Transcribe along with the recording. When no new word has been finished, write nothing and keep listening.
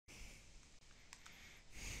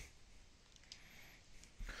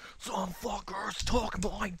Some fuckers took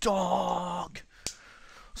my dog.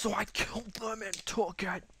 So I killed them and took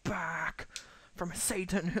it back from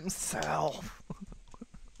Satan himself.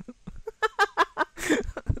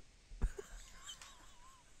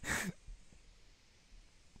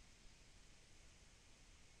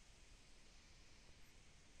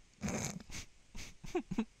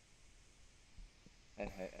 I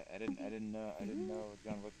didn't know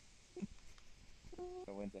John was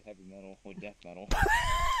so into heavy metal or death metal.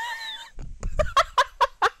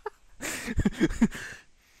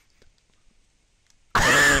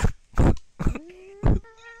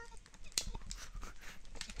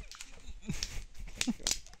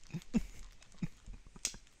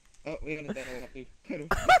 Oh, we got a dead helicopter.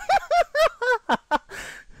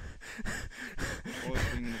 Always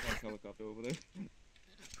bringing the helicopter over there.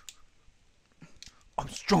 I'm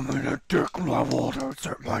strumming at dick level to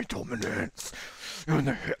assert my dominance. In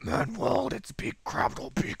the Hitman world, it's be crabbed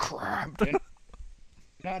or be crabbed. You're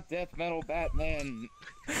not death metal Batman.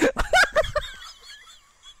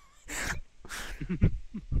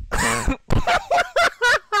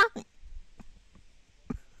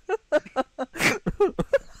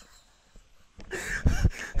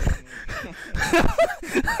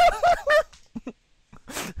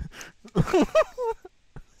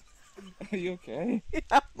 Are you okay? Yeah,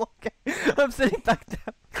 I'm okay. I'm sitting back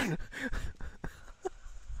down.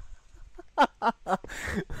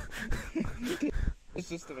 It's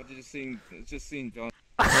just seeing John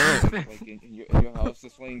like in your house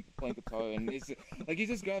just playing guitar, and it's like he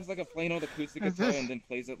just grabs like a plain old acoustic guitar and then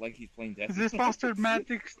plays it like he's playing death. Is this Foster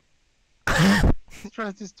Magic's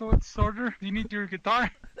disorder? Do you need your guitar?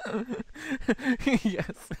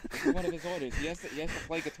 Yes. One of his orders. He has to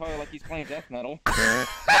play guitar like he's playing death metal.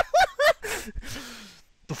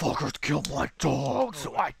 The fuckers killed my dog,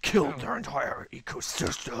 so I killed their entire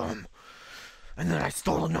ecosystem. And then I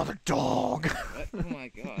stole another dog. What? Oh my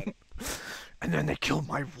god. And then they killed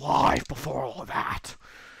my wife before all of that.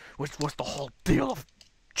 Which was the whole deal of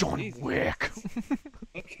John Jesus. Wick.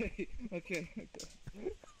 Okay.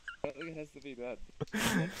 It has to be that.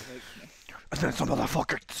 And then some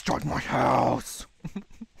motherfucker destroyed my house.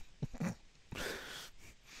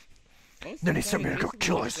 Then he sent me to go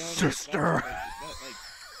kill his sister.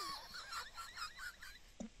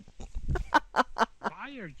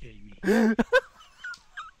 Fire, Jamie.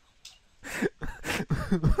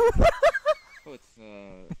 Oh, it's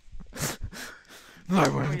I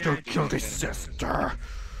went to kill his sister.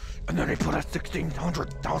 And then he put a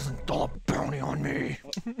 $1,600,000 bounty on me.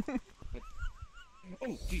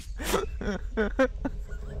 Oh, jeez.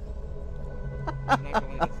 I'm not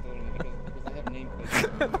gonna let it stone me because I have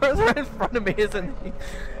nameplates. The person right in front of me, isn't he?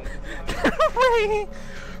 Get away!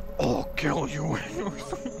 I'll kill you.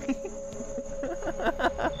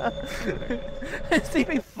 Is he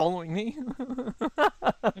following me?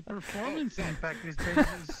 The performance impact is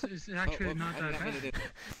actually not that bad.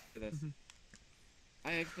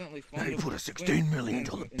 I accidentally Then he put a $16 million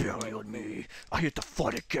bounty on me. I had to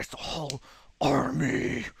fight against a whole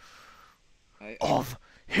army of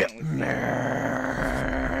hitmen.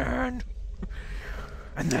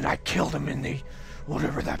 And then I killed him in the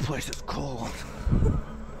whatever that place is called.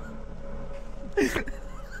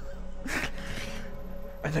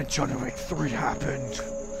 And then John Wick 3 happened.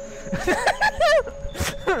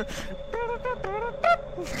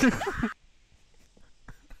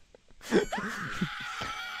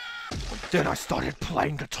 Then I started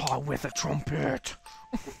playing guitar with a trumpet.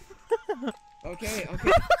 Okay,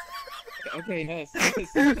 nice.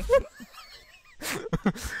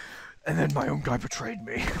 And then my own guy betrayed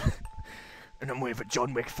me. And I'm waiting for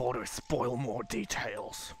John Wick 4 to spoil more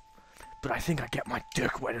details. But I think I get my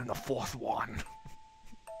dick wet in the fourth one.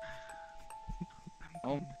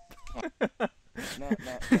 No. It's something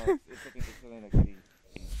like he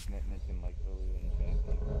mentioned like earlier in the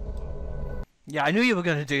chat. Yeah, I knew you were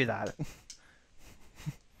gonna do that.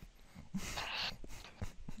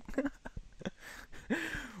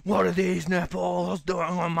 What are these nipples doing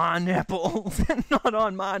on my nipples and not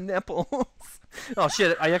on my nipples? Oh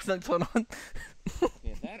shit, I accidentally put on.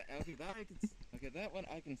 Yeah, that one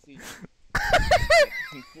I can see.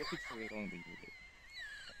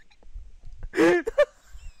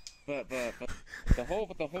 But the whole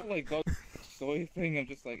like dog story thing, I'm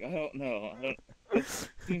just like, I don't know. It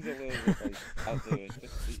seems a little like out there. It's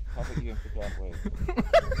just probably even for halfway.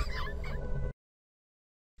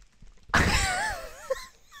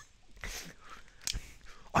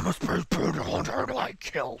 I must be brutal and I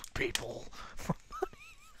kill people for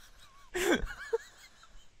money.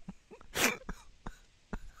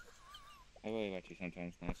 I really watch you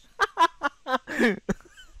sometimes, nice.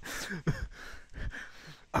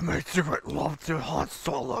 I I made secret love to Han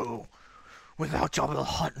Solo without Jabba the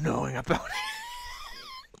Hutt knowing about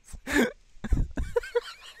it.